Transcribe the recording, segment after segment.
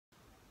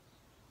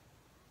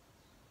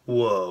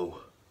Whoa.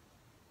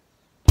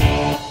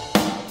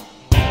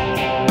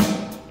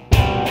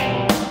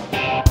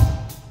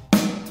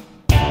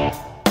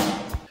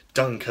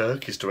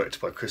 Dunkirk is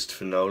directed by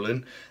Christopher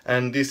Nolan,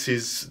 and this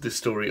is the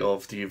story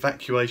of the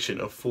evacuation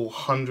of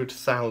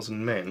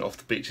 400,000 men off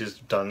the beaches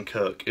of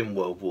Dunkirk in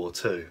World War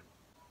II.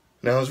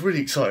 Now, I was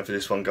really excited for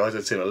this one, guys.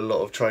 I'd seen a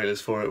lot of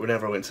trailers for it.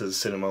 Whenever I went to the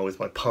cinema with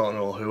my partner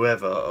or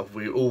whoever,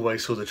 we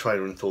always saw the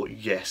trailer and thought,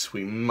 yes,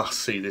 we must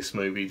see this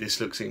movie. This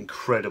looks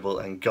incredible.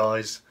 And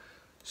guys,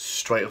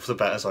 straight off the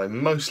bat, as I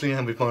mostly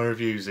am with my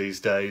reviews these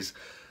days,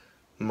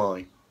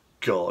 my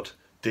God,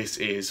 this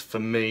is, for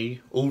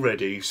me,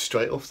 already,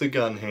 straight off the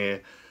gun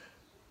here,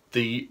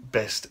 the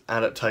best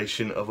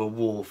adaptation of a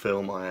war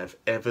film I have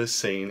ever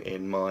seen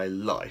in my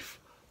life.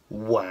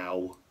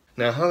 Wow.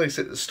 Now, how they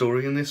set the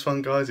story in this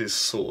one, guys, is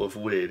sort of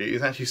weird. It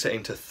is actually set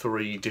into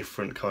 3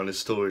 different kind of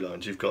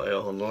storylines. You've got it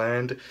on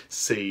land,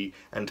 sea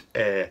and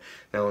air.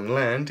 Now, on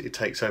land, it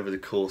takes over the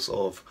course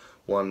of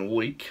 1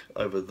 week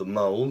over the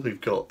mole.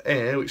 We've got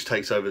air, which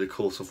takes over the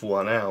course of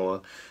 1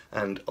 hour.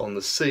 And on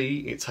the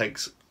sea, it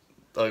takes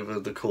over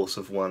the course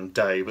of 1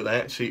 day. But they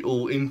actually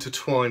all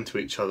intertwine to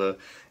each other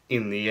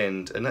in the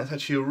end. And that's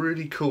actually a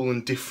really cool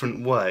and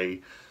different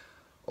way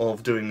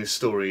of doing this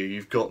story.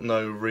 You've got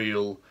no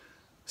real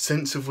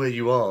sense of where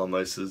you are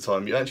most of the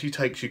time. It actually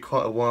takes you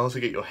quite a while to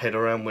get your head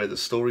around where the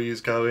story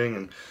is going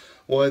and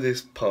why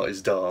this part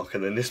is dark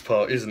and then this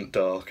part isn't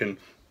dark. And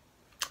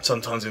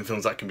sometimes in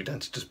films that can be down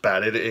to just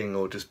bad editing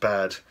or just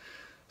bad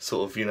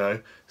sort of, you know,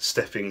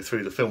 stepping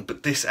through the film.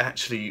 But this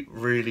actually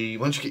really,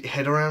 once you get your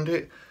head around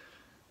it,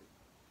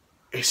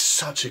 it's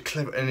such a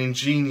clever and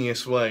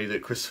ingenious way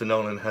that Christopher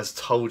Nolan has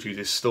told you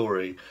this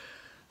story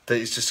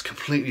that it's just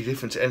completely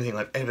different to anything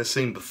I've ever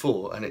seen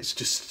before. And it's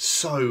just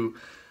so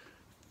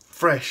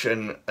fresh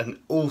and an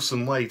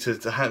awesome way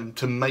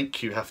to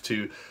make you have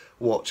to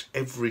watch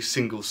every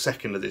single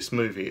second of this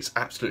movie. It's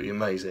absolutely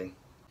amazing.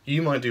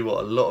 You might do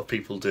what a lot of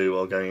people do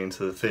while going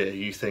into the theatre.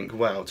 You think,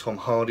 wow, Tom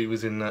Hardy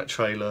was in that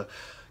trailer,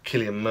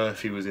 Cillian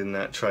Murphy was in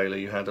that trailer,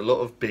 you had a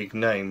lot of big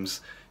names,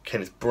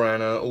 Kenneth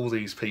Branagh, all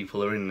these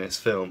people are in this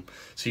film.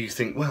 So you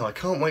think, wow, I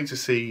can't wait to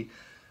see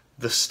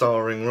the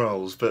starring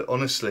roles, but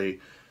honestly,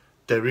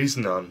 there is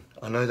none.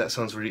 I know that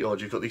sounds really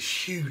odd. You've got these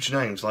huge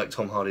names like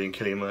Tom Hardy and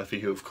Cillian Murphy,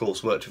 who of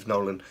course worked with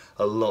Nolan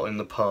a lot in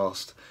the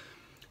past,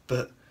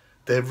 but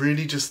they're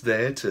really just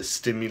there to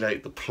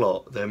stimulate the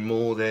plot. They're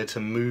more there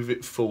to move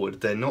it forward.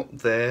 They're not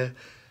there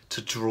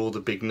to draw the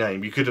big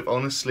name. You could have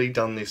honestly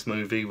done this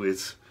movie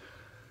with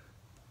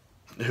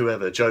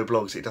whoever, Joe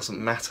Bloggs, it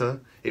doesn't matter.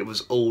 It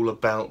was all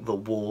about the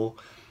war.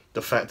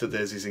 The fact that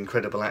there's these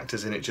incredible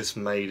actors in it just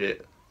made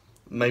it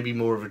maybe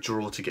more of a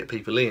draw to get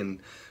people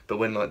in. But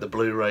when like the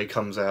Blu-ray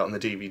comes out and the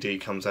DVD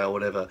comes out,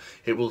 whatever,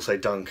 it will say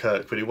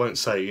Dunkirk, but it won't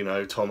say, you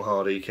know, Tom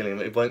Hardy killing.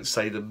 It won't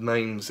say the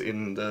names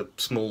in the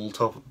small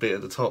top bit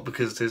at the top,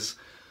 because there's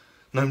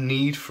no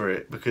need for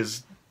it.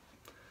 Because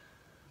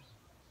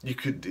you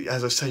could,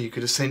 as I say, you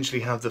could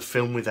essentially have the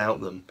film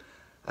without them,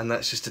 and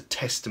that's just a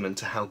testament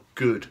to how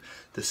good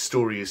the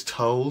story is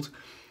told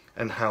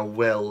and how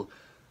well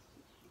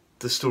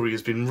the story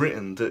has been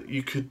written, that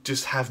you could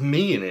just have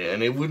me in it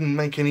and it wouldn't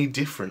make any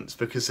difference,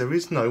 because there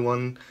is no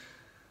one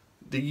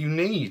that you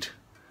need.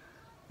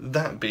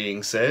 That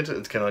being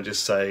said, can I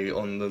just say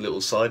on the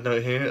little side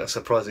note here, a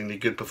surprisingly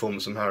good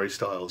performance from Harry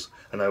Styles.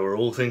 I know we're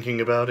all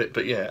thinking about it,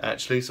 but yeah,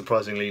 actually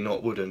surprisingly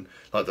not wooden.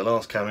 Like the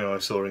last cameo I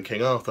saw in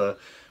King Arthur,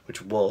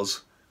 which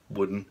was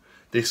wooden.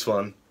 This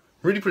one,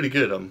 really pretty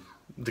good.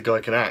 The guy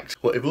can act.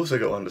 What you've also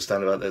got to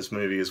understand about this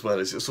movie as well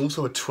is it's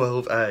also a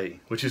 12A,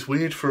 which is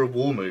weird for a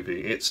war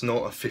movie. It's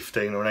not a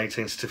 15 or an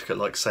 18 certificate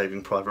like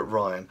Saving Private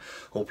Ryan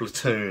or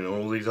Platoon or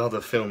all these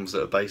other films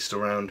that are based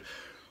around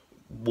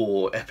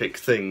war epic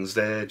things.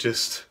 They're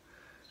just,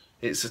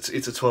 it's a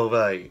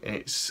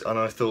 12A, and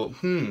I thought,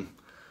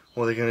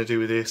 what are they going to do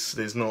with this?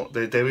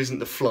 There isn't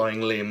the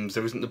flying limbs,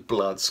 there isn't the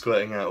blood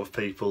squirting out of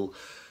people.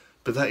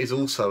 But that is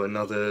also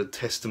another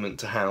testament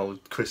to how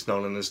Chris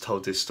Nolan has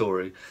told this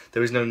story.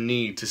 There is no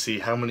need to see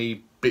how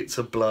many bits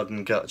of blood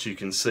and guts you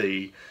can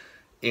see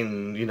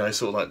in, you know,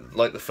 sort of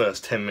like the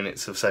first 10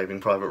 minutes of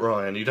Saving Private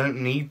Ryan. You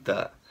don't need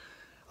that.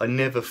 I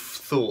never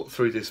thought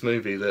through this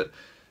movie that,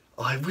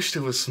 oh, I wish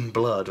there was some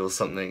blood or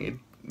something.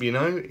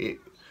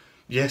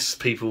 Yes,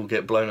 people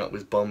get blown up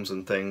with bombs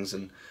and things,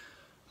 and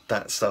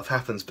that stuff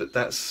happens, but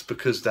that's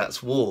because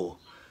that's war.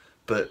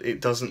 But it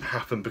doesn't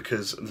happen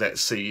because, let's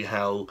see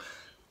how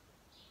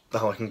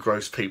I can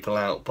gross people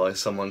out by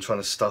someone trying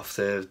to stuff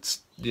their,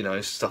 you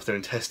know, stuff their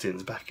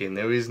intestines back in.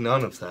 There is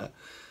none of that.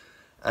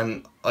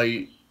 And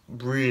I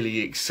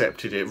really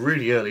accepted it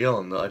really early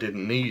on that I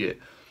didn't need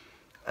it.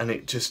 And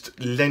it just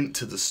lent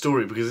to the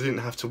story, because I didn't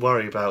have to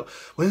worry about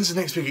when's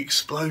the next big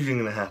explosion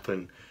going to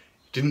happen.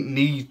 Didn't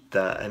need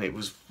that, and it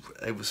was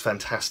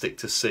fantastic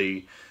to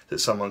see that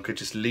someone could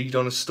just lead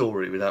on a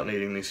story without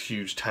needing this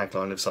huge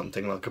tagline of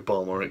something like a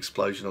bomb or an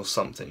explosion or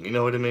something. You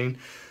know what I mean?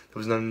 There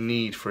was no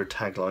need for a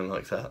tagline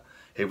like that.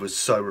 It was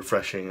so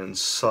refreshing and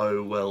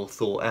so well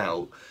thought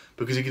out,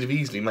 because he could have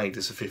easily made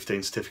this a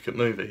 15 certificate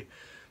movie.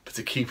 but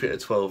to keep it at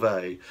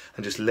 12A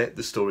and just let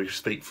the story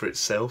speak for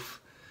itself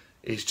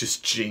is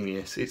just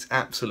genius. It's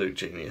absolute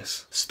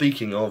genius.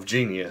 Speaking of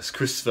genius,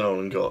 Christopher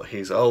Nolan got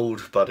his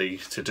old buddy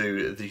to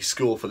do the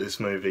score for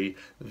this movie,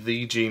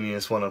 the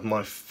genius, one of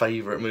my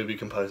favourite movie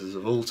composers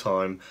of all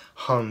time,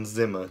 Hans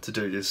Zimmer, to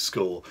do this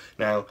score.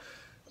 Now,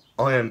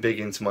 I am big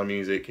into my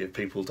music, if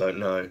people don't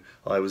know.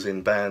 I was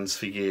in bands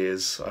for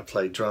years, I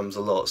played drums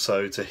a lot,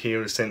 so to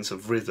hear a sense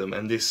of rhythm,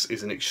 and this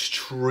is an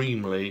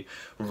extremely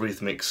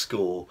rhythmic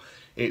score.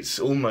 It's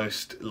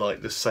almost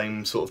like the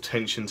same sort of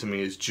tension to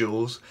me as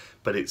Jaws,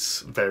 but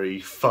it's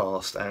very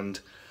fast, and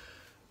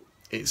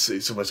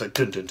it's almost like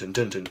dun dun dun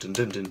dun dun dun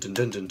dun dun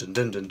dun dun dun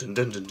dun dun dun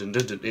dun dun dun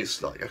dun dun.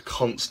 It's like a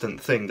constant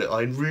thing that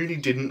I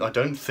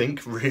don't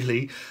think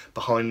really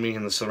behind me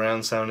in the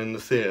surround sound in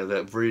the theatre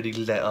that really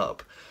let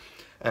up.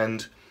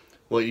 And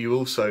what you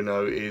also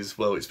know is,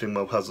 well, it's been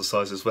well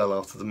publicised as well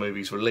after the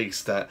movie's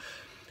release, that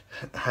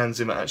Hans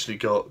Zimmer actually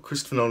got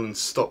Christopher Nolan's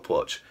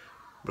stopwatch,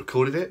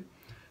 recorded it,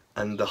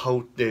 and the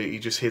whole, you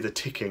just hear the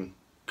ticking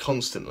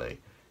constantly.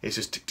 It's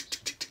just tick, tick,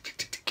 tick, tick, tick,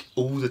 tick, tick,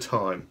 all the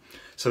time.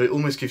 So it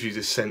almost gives you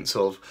this sense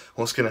of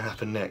what's going to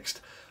happen next.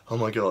 Oh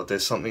my god,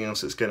 there's something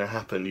else that's going to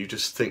happen. You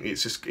just think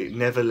it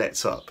never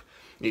lets up.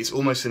 It's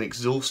almost an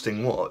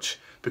exhausting watch,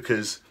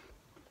 because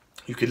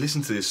you could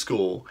listen to this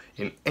score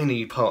in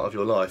any part of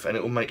your life and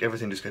it will make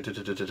everything just go da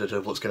da da da da.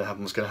 What's going to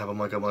happen? What's going to happen?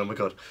 Oh my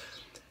god.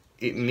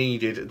 It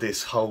needed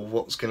this whole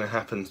what's going to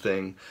happen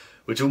thing,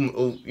 which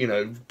all you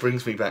know,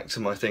 brings me back to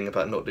my thing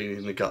about not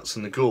needing the guts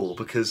and the gore,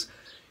 because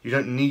you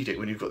don't need it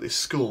when you've got this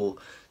score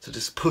to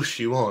just push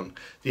you on.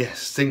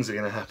 Yes, things are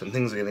going to happen,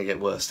 things are going to get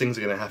worse, things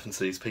are going to happen to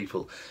these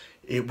people.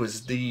 It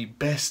was the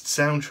best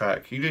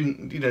soundtrack. You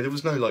didn't, you know, there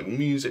was no like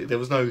music, there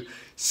was no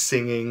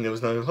singing, there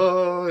was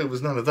no it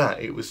was none of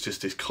that. It was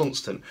just this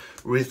constant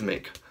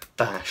rhythmic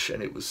bash,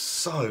 and it was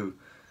so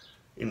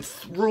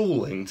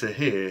enthralling to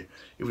hear.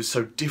 It was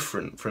so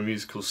different from a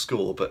musical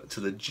score, but to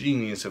the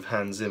genius of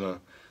Hans Zimmer,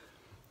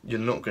 you're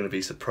not going to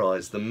be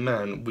surprised. The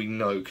man we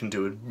know can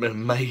do an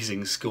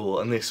amazing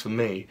score, and this for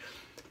me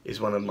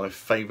is one of my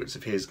favourites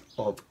of his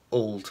of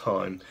all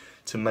time.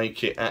 To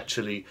make it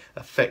actually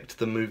affect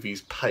the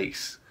movie's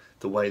pace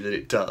the way that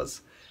it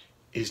does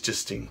is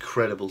just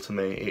incredible to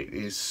me. It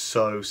is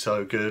so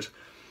good,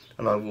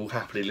 and I will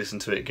happily listen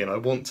to it again. I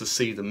want to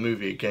see the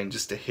movie again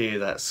just to hear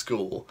that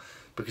score,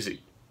 because it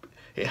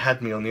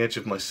had me on the edge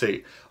of my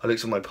seat. I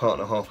looked at my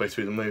partner halfway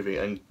through the movie,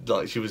 and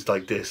like she was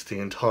like this the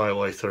entire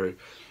way through,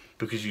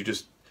 because you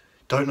just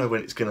don't know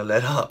when it's going to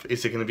let up.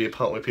 Is there going to be a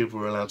part where people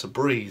are allowed to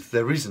breathe?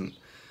 There isn't.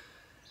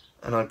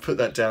 And I put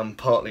that down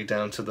partly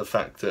down to the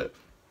fact that,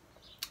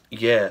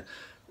 yeah,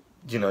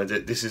 you know,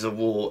 that this is a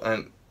war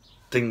and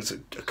things are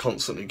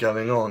constantly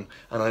going on,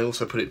 and I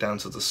also put it down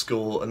to the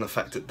score and the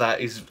fact that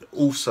that is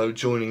also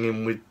joining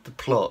in with the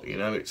plot. You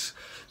know, it's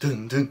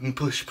dun dun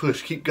push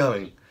push, keep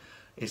going.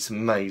 It's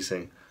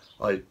amazing.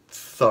 I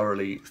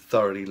thoroughly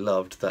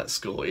loved that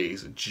score. It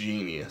is a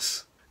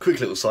genius.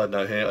 Quick little side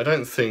note here, I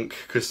don't think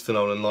Christopher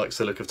Nolan likes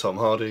the look of Tom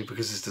Hardy,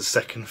 because it's the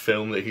second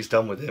film that he's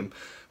done with him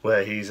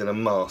where he's in a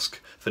mask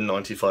for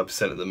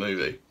 95% of the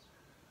movie.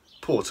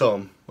 Poor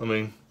Tom. I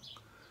mean,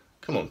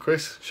 come on,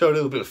 Chris, show a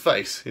little bit of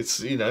face. It's,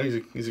 you know,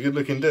 he's a good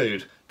looking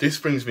dude. This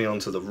brings me on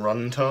to the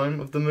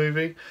runtime of the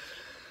movie.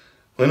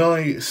 When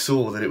I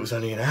saw that it was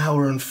only 1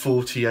 hour and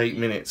 48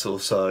 minutes or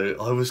so,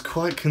 I was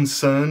quite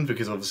concerned,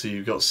 because obviously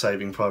you've got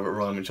Saving Private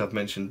Ryan, which I've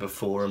mentioned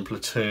before, and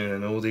Platoon,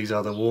 and all these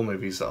other war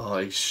movies that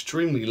are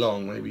extremely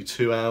long, maybe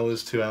 2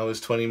 hours, 2 hours,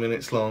 20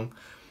 minutes long.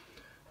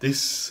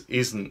 This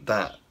isn't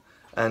that.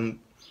 And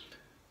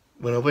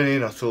when I went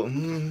in, I thought,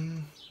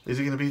 is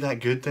it going to be that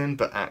good then?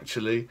 But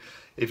actually,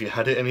 if you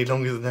had it any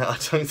longer than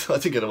that, I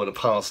think I'd have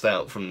passed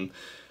out from,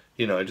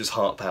 you know, just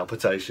heart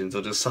palpitations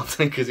or just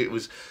something, because it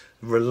was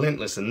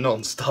relentless and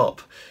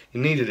non-stop.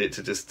 You needed it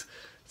to just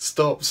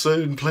stop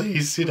soon,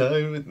 please, you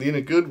know, in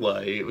a good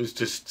way. It was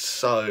just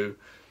so,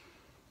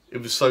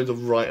 it was so the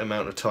right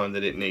amount of time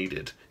that it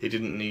needed. It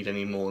didn't need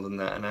any more than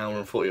that, 1 hour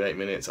and 48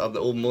 minutes.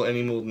 Or more,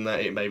 any more than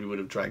that, it maybe would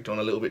have dragged on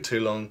a little bit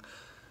too long.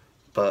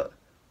 But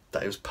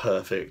that was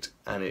perfect,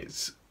 and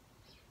it's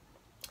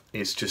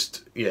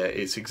just, yeah,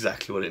 it's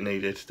exactly what it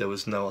needed. There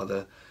was no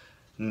other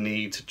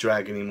need to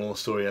drag any more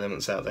story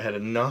elements out. They had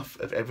enough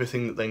of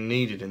everything that they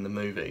needed in the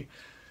movie,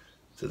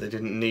 so they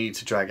didn't need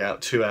to drag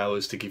out 2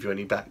 hours to give you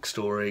any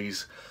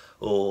backstories,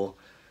 or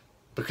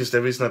because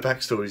there is no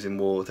backstories in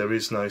war. There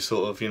is no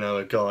sort of, you know,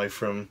 a guy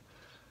from,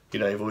 you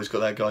know, you've always got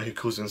that guy who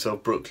calls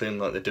himself Brooklyn,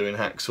 like they're doing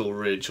Hacksaw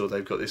Ridge, or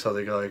they've got this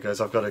other guy who goes,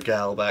 I've got a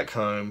gal back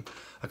home,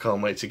 I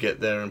can't wait to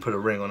get there and put a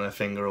ring on her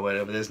finger or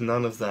whatever. There's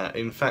none of that.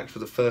 In fact, for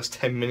the first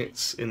 10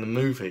 minutes in the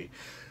movie,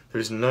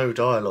 there is no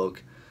dialogue.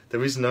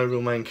 There is no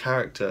real main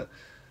character.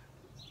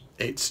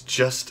 It's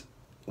just,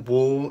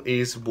 war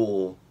is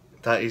war.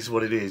 That is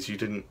what it is.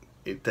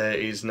 There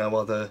is no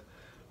other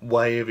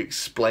way of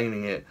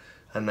explaining it,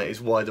 and that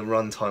is why the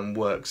runtime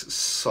works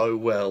so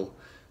well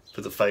for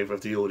the favour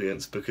of the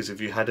audience, because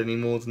if you had any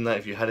more than that,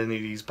 if you had any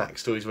of these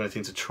backstories or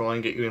anything to try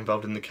and get you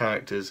involved in the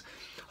characters,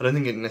 I don't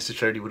think it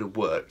necessarily would have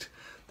worked.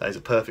 That is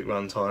a perfect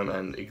runtime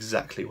and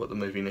exactly what the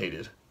movie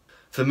needed.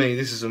 For me,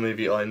 this is a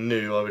movie I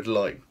knew I would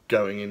like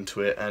going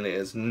into it, and it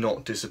has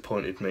not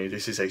disappointed me.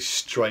 This is a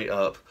straight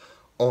up,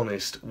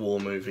 honest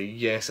war movie.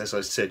 Yes, as I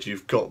said,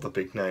 you've got the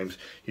big names.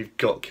 You've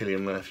got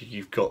Cillian Murphy,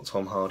 you've got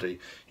Tom Hardy,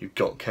 you've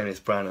got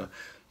Kenneth Branagh,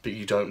 but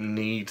you don't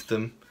need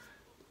them.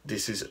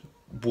 This is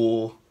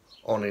war,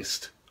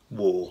 honest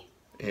war.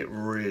 It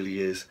really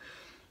is.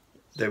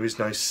 There is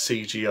no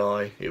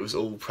CGI, it was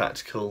all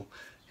practical.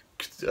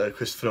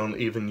 Christopher Nolan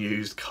even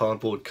used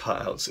cardboard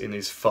cutouts in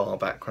his far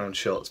background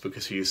shots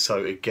because he is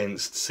so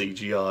against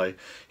CGI.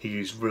 He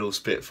used real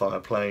Spitfire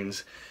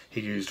planes,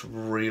 he used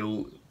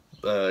real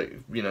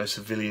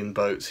civilian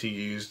boats, he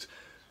used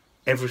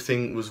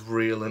everything was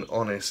real and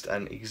honest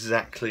and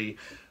exactly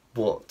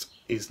what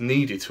is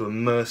needed to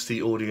immerse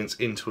the audience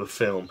into a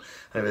film.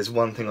 And if there's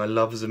one thing I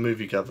love as a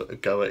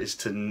moviegoer is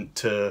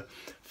to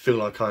feel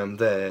like I am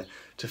there,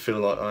 to feel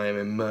like I am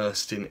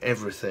immersed in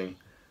everything.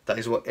 That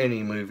is what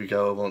any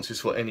moviegoer wants.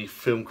 It's what any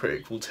film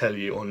critic will tell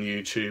you on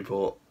YouTube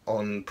or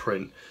on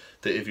print,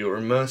 that if you're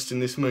immersed in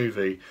this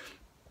movie,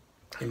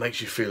 it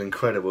makes you feel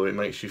incredible. It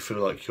makes you feel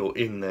like you're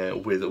in there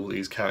with all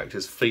these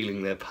characters,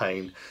 feeling their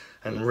pain.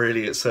 And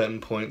really at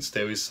certain points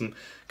there is some,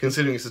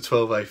 considering it's a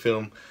 12A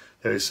film,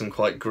 there is some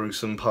quite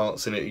gruesome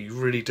parts in it. You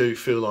really do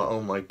feel like,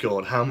 oh my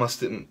god, how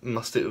must it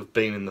have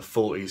been in the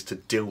 40s to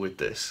deal with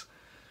this?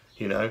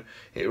 You know,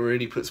 it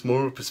really puts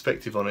more of a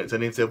perspective on it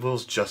than if there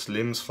was just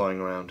limbs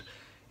flying around.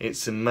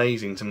 It's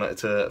amazing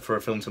for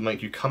a film to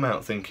make you come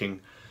out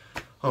thinking,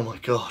 oh my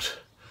god,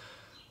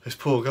 those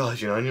poor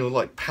guys, you know, and you're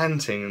like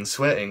panting and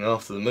sweating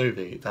after the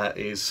movie. That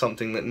is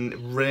something that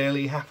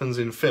rarely happens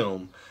in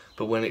film,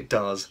 but when it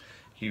does,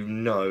 you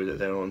know that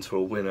they're onto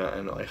a winner,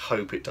 and I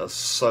hope it does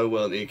so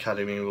well at the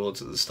Academy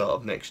Awards at the start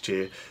of next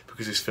year,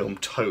 because this film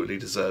totally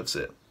deserves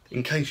it.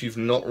 In case you've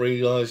not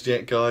realised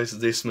yet, guys,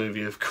 this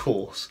movie of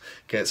course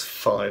gets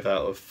 5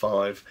 out of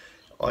 5.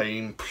 I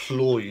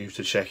implore you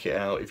to check it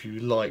out if you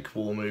like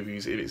war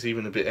movies, if it's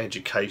even a bit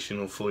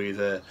educational for you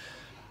there.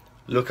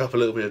 Look up a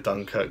little bit of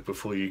Dunkirk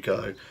before you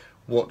go.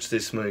 Watch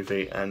this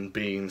movie and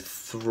be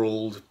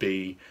enthralled,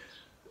 be,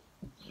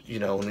 you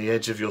know, on the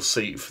edge of your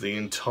seat for the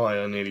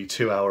entire nearly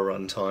 2-hour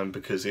runtime,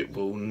 because it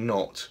will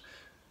not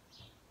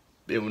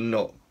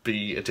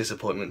be a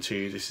disappointment to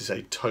you. This is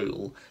a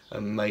total,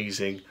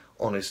 amazing,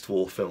 honest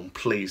war film.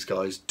 Please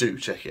guys, do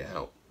check it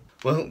out.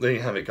 Well, there you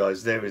have it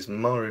guys, there is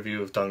my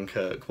review of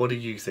Dunkirk. What do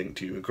you think?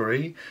 Do you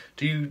agree?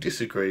 Do you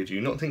disagree? Do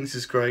you not think this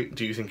is great?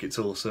 Do you think it's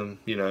awesome?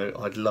 You know,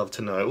 I'd love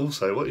to know.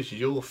 Also, what is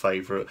your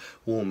favourite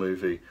war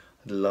movie?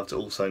 I'd love to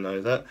also know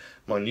that.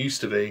 Mine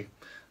used to be,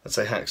 I'd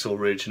say Hacksaw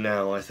Ridge.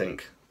 Now I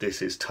think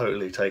this is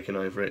totally taken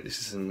over it. This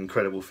is an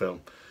incredible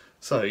film.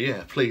 So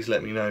yeah, please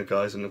let me know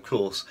guys, and of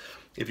course,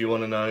 if you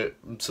want to know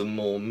some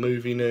more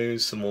movie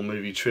news, some more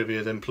movie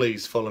trivia, then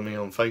please follow me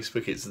on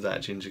Facebook. It's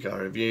That Ginger Guy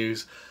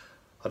Reviews.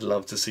 I'd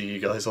love to see you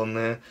guys on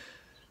there.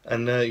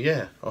 And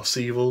yeah, I'll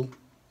see you all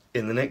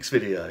in the next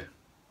video.